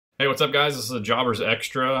Hey, what's up, guys? This is a Jobbers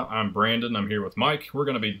Extra. I'm Brandon. I'm here with Mike. We're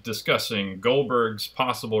going to be discussing Goldberg's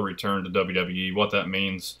possible return to WWE, what that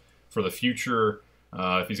means for the future,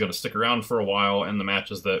 if he's going to stick around for a while, and the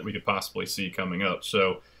matches that we could possibly see coming up.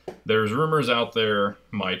 So there's rumors out there,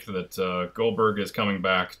 Mike, that Goldberg is coming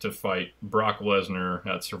back to fight Brock Lesnar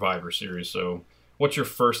at Survivor Series. So what's your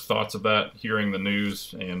first thoughts of that, hearing the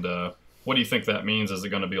news, and what do you think that means? Is it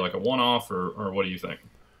going to be like a one-off, or what do you think?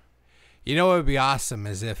 You know what would be awesome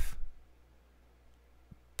is if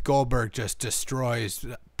Goldberg just destroys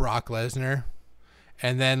Brock Lesnar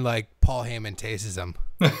and then, like, Paul Heyman tases him.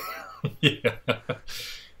 Yeah.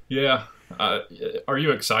 Yeah. Are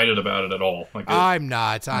you excited about it at all? I'm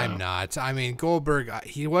not. I mean, Goldberg,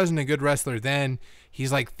 he wasn't a good wrestler then.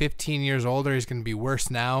 He's like 15 years older. He's going to be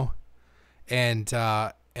worse now. And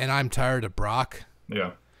I'm tired of Brock.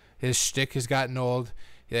 Yeah. His shtick has gotten old.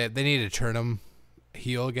 Yeah, they need to turn him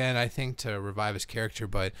heel again, I think, to revive his character.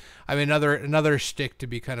 But I mean, another shtick to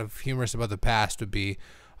be kind of humorous about the past would be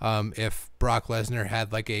if Brock Lesnar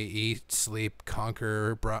had like a eat, sleep,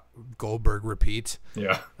 conquer, Goldberg repeat.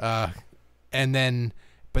 Yeah. And then,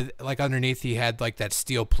 but like underneath, he had like that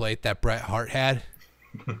steel plate that Bret Hart had.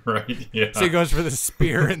 Right. Yeah. So he goes for the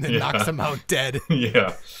spear and then knocks him out dead.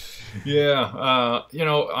 Yeah. Yeah.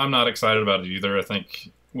 I'm not excited about it either. I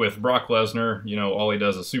think with Brock Lesnar, all he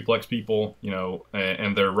does is suplex people,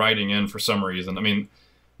 and they're writing in for some reason. I mean,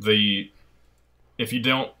 if you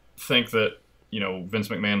don't think that, Vince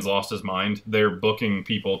McMahon's lost his mind, they're booking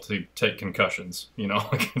people to take concussions,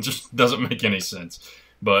 it just doesn't make any sense.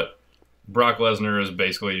 But Brock Lesnar is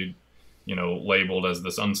basically, labeled as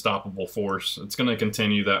this unstoppable force. It's going to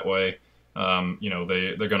continue that way. They're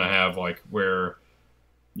going to have like where,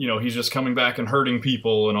 he's just coming back and hurting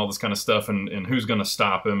people and all this kind of stuff, and who's going to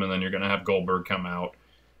stop him, and then you're going to have Goldberg come out.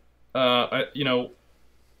 I'm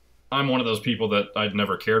one of those people that I'd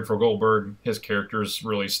never cared for Goldberg. His character's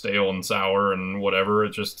really stale and sour and whatever.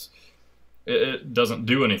 It doesn't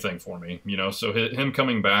do anything for me, So him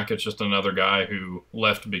coming back, it's just another guy who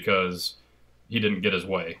left because he didn't get his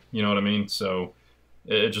way. You know what I mean? So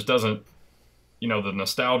it just doesn't. The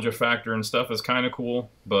nostalgia factor and stuff is kind of cool,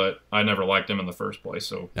 but I never liked him in the first place.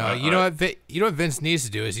 So no, you know what Vince needs to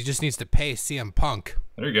do is he just needs to pay CM Punk.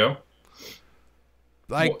 There you go.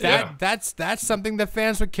 Like that. Yeah. That's something that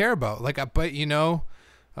fans would care about. Like, but you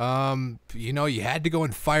had to go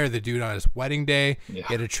and fire the dude on his wedding day. Yeah.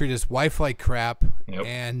 He had to treat his wife like crap,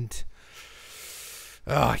 and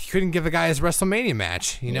he couldn't give a guy his WrestleMania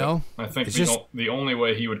match. I think the only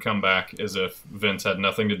way he would come back is if Vince had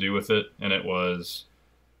nothing to do with it, and it was,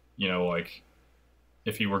 like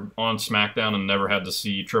if he were on SmackDown and never had to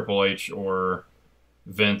see Triple H or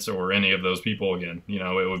Vince or any of those people again.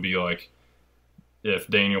 It would be like if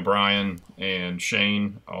Daniel Bryan and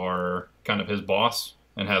Shane are kind of his boss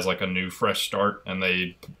and has like a new fresh start, and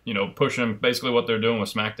they, push him, basically what they're doing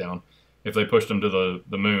with SmackDown. If they pushed him to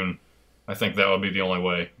the moon, I think that would be the only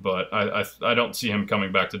way. But I don't see him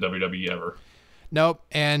coming back to WWE ever. Nope.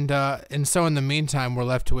 And so in the meantime, we're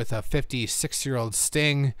left with a 56-year-old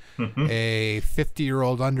Sting, a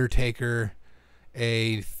 50-year-old Undertaker,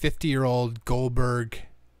 a 50-year-old Goldberg,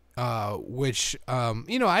 which,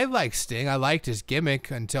 I like Sting. I liked his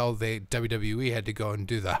gimmick until WWE had to go and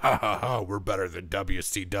do the we're better than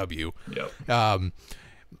WCW. Yep.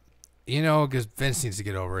 Because Vince needs to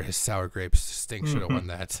get over his sour grapes. Sting should have won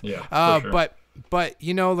that. Yeah, for sure. But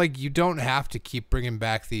like, you don't have to keep bringing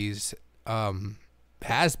back these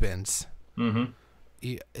has-beens.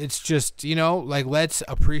 It's just, like, let's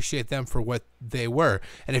appreciate them for what they were.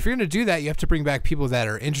 And if you're going to do that, you have to bring back people that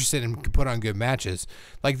are interested and can put on good matches.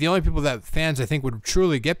 Like, the only people that fans, I think, would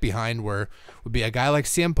truly get behind would be a guy like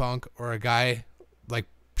CM Punk or a guy like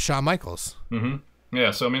Shawn Michaels.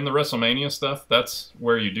 Yeah, so, I mean, the WrestleMania stuff, that's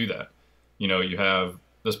where you do that. You have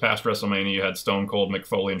this past WrestleMania, you had Stone Cold, Mick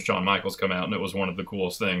Foley, and Shawn Michaels come out, and it was one of the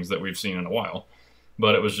coolest things that we've seen in a while.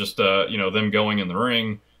 But it was just, them going in the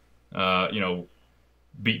ring,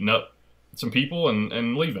 beating up some people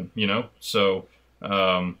and leaving, So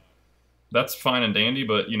that's fine and dandy,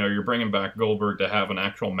 but, you're bringing back Goldberg to have an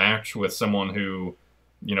actual match with someone who,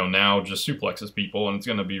 now just suplexes people, and it's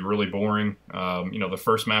going to be really boring. The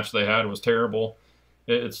first match they had was terrible.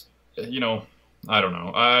 It's, I don't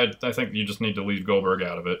know. I think you just need to leave Goldberg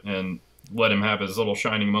out of it and let him have his little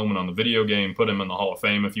shining moment on the video game, put him in the Hall of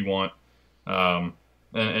Fame if you want,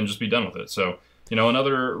 and just be done with it. So,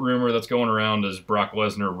 another rumor that's going around is Brock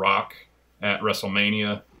Lesnar Rock at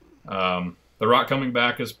WrestleMania. The Rock coming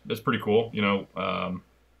back is pretty cool.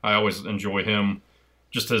 I always enjoy him,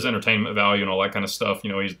 just his entertainment value and all that kind of stuff.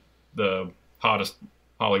 He's the hottest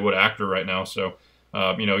Hollywood actor right now, so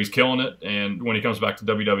He's killing it, and when he comes back to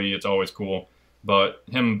WWE, it's always cool. But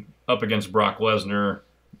him up against Brock Lesnar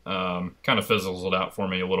kind of fizzles it out for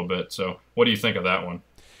me a little bit. So what do you think of that one?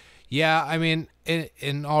 Yeah, I mean,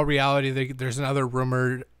 in all reality, there's another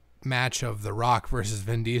rumored match of The Rock versus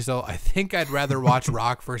Vin Diesel. I think I'd rather watch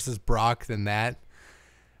Rock versus Brock than that.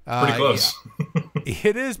 Pretty close. Yeah,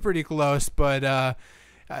 it is pretty close, but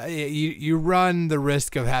you run the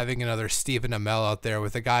risk of having another Stephen Amell out there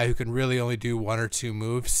with a guy who can really only do one or two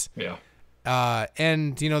moves. Yeah.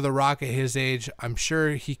 And The Rock at his age, I'm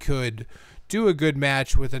sure he could do a good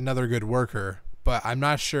match with another good worker, but I'm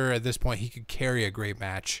not sure at this point he could carry a great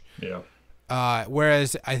match. Yeah.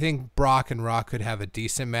 Whereas I think Brock and Rock could have a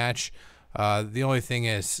decent match. The only thing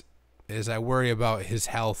is I worry about his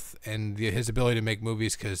health and his ability to make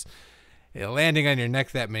movies, because landing on your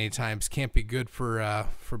neck that many times can't be good for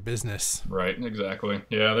business. Right, exactly.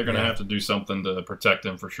 Yeah, they're going to have to do something to protect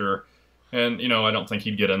him for sure. And, I don't think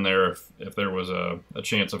he'd get in there if there was a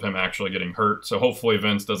chance of him actually getting hurt. So hopefully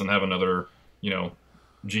Vince doesn't have another,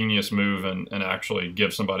 genius move and actually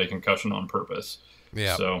give somebody a concussion on purpose.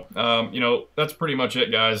 Yeah. So, that's pretty much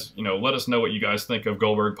it, guys. Let us know what you guys think of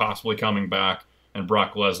Goldberg possibly coming back and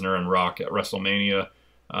Brock Lesnar and Rock at WrestleMania.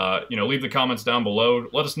 Leave the comments down below.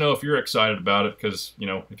 Let us know if you're excited about it, because,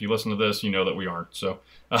 if you listen to this, you know that we aren't. So,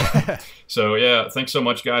 so yeah, thanks so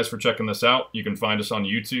much, guys, for checking this out. You can find us on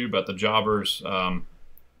YouTube at The Jobbers,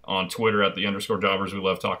 on Twitter at _Jobbers. We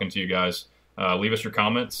love talking to you guys. Leave us your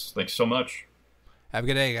comments. Thanks so much. Have a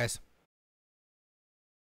good day, guys.